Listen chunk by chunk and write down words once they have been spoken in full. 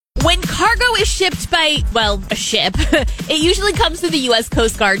When cargo is shipped by, a ship, it usually comes through the U.S.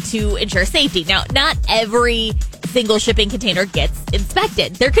 Coast Guard to ensure safety. Now, not every single shipping container gets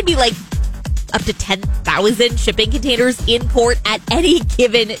inspected. There could be up to 10,000 shipping containers in port at any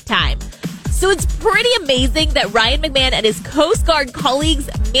given time. So it's pretty amazing that Ryan McMahon and his Coast Guard colleagues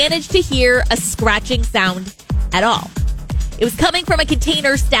managed to hear a scratching sound at all. It was coming from a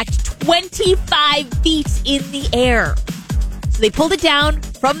container stacked 25 feet in the air. So they pulled it down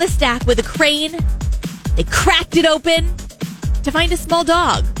from the stack with a crane. They cracked it open to find a small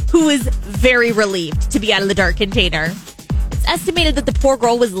dog who was very relieved to be out of the dark container. It's estimated that the poor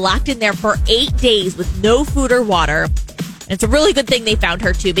girl was locked in there for 8 days with no food or water. And it's a really good thing they found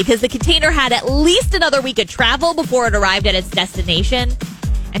her, too, because the container had at least another week of travel before it arrived at its destination,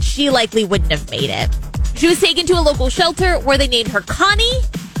 and she likely wouldn't have made it. She was taken to a local shelter where they named her Connie,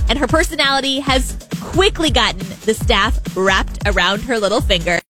 and her personality has quickly gotten the staff wrapped around her little finger.